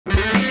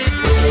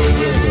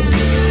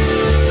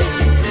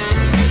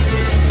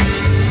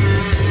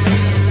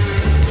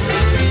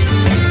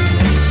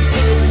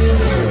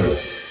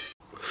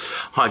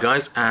Hi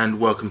guys, and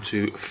welcome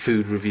to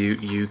Food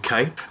Review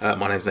UK.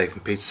 My name is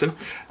Nathan Peterson,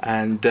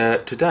 and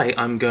today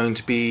I'm going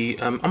to be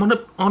I'm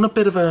on a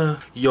bit of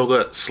a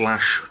yogurt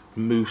slash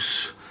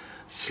mousse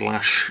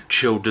slash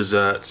chilled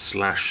dessert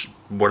slash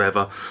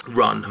whatever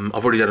run.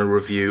 I've already done a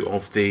review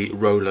of the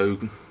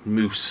Rolo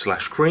mousse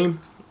slash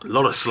cream. A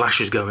lot of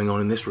slashes going on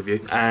in this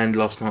review, and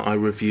last night I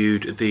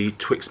reviewed the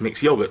Twix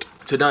Mix yogurt.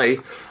 Today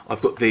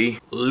I've got the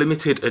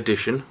limited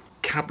edition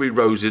Cadbury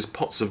Roses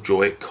Pots of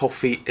Joy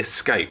Coffee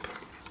Escape.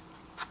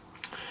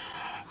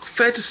 It's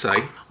fair to say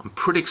I'm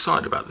pretty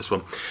excited about this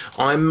one.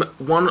 I'm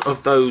one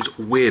of those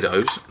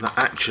weirdos that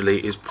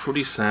actually is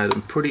pretty sad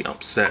and pretty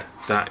upset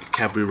that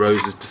Cadbury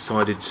Roses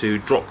decided to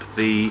drop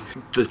the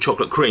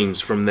chocolate creams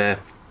from their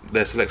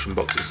selection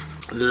boxes.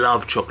 I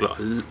love chocolate.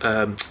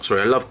 I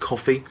love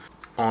coffee.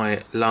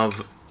 I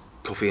love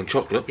coffee and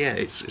chocolate. Yeah,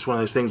 it's one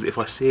of those things that if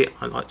I see it,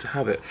 I like to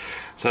have it.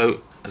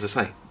 So, as I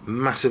say,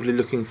 massively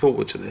looking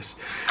forward to this.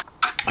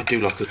 I do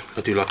like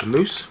a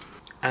mousse,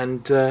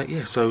 and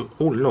yeah. So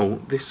all in all,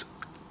 this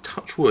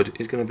touch wood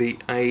is going to be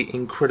a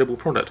incredible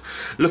product.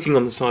 Looking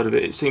on the side of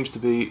it, it seems to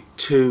be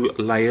 2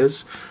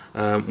 layers,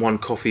 one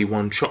coffee,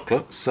 one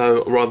chocolate.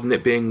 So rather than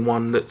it being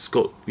one that's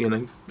got, you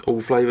know,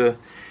 all flavour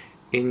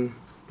in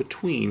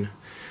between.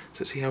 So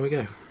let's see how we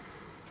go.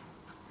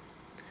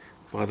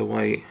 By the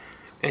way,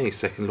 any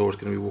second Laura's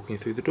going to be walking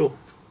through the door,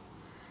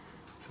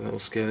 so that will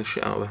scare the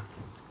shit out of her.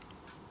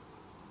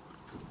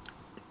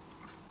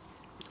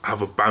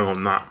 Have a bang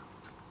on that.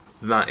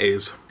 That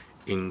is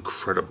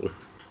incredible.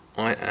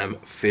 I am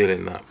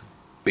feeling that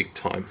big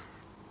time.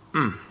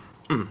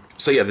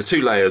 So yeah, the 2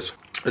 layers,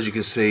 as you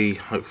can see,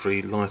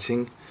 hopefully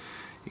lighting,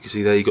 you can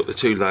see there you've got the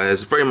 2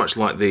 layers, very much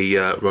like the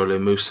Rolo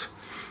mousse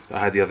that I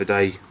had the other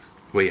day,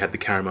 where you had the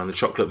caramel and the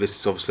chocolate. This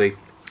is obviously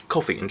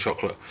coffee and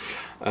chocolate.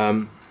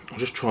 I'll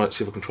just try it,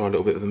 see if I can try a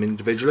little bit of them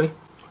individually.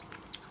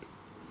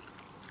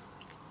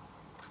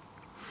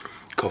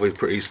 Coffee is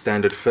pretty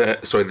standard fare.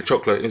 Sorry, the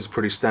chocolate is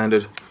pretty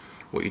standard,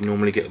 what you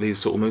normally get these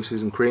sort of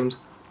mousses and creams.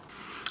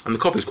 And the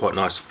coffee is quite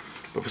nice,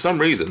 but for some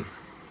reason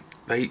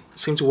they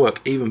seem to work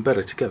even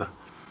better together.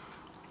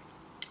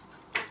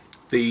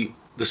 The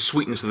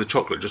sweetness of the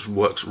chocolate just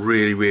works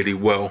really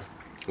well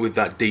with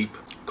that deep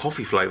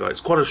coffee flavour. It's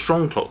quite a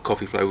strong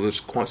coffee flavour, which is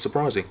quite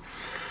surprising.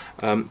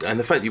 And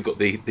the fact you've got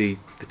the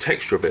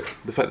texture of it,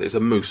 the fact that it's a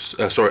mousse,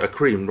 a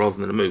cream rather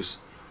than a mousse,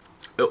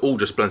 it all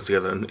just blends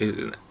together and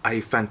is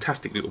a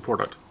fantastic little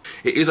product.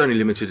 It is only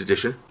limited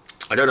edition.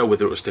 I don't know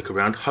whether it will stick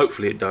around.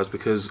 Hopefully it does,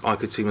 because I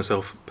could see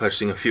myself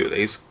purchasing a few of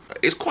these.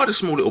 It's quite a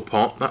small little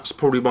pot. That's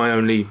probably my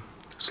only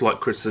slight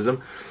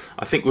criticism.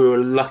 I think we were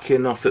lucky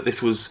enough that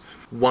this was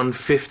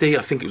 $1.50.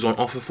 I think it was on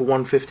offer for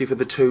 $1.50 for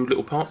the 2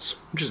 little pots,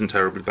 which isn't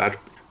terribly bad.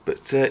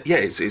 But yeah,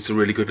 it's a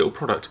really good little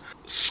product.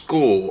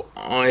 Score,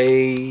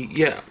 I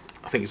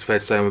think it's fair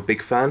to say I'm a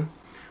big fan,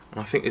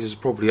 and I think this is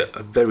probably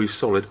a very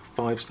solid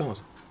 5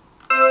 stars.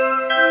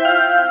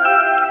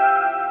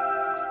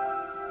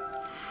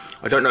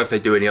 I don't know if they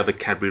do any other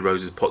Cadbury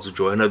Roses Pots of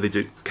Joy. I know they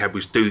do.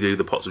 Cadbury's do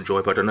the Pots of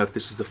Joy, but I don't know if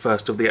this is the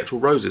first of the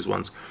actual Roses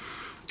ones.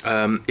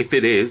 If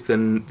it is,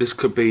 then this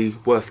could be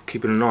worth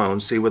keeping an eye on,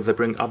 see whether they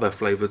bring other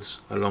flavours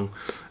along,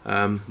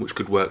 which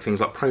could work.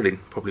 Things like praline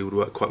probably would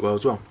work quite well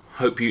as well.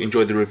 Hope you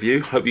enjoyed the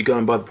review. Hope you go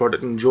and buy the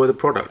product and enjoy the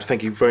product.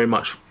 Thank you very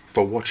much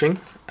for watching.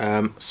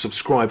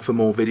 Subscribe for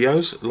more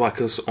videos. Like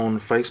us on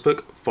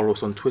Facebook. Follow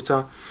us on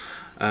Twitter.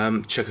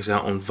 Check us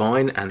out on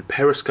Vine and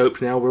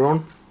Periscope now we're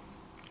on.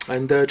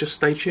 And just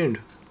stay tuned.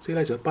 See you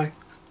later. Bye.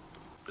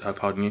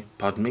 Pardon you.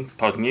 Pardon me.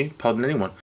 Pardon you. Pardon anyone.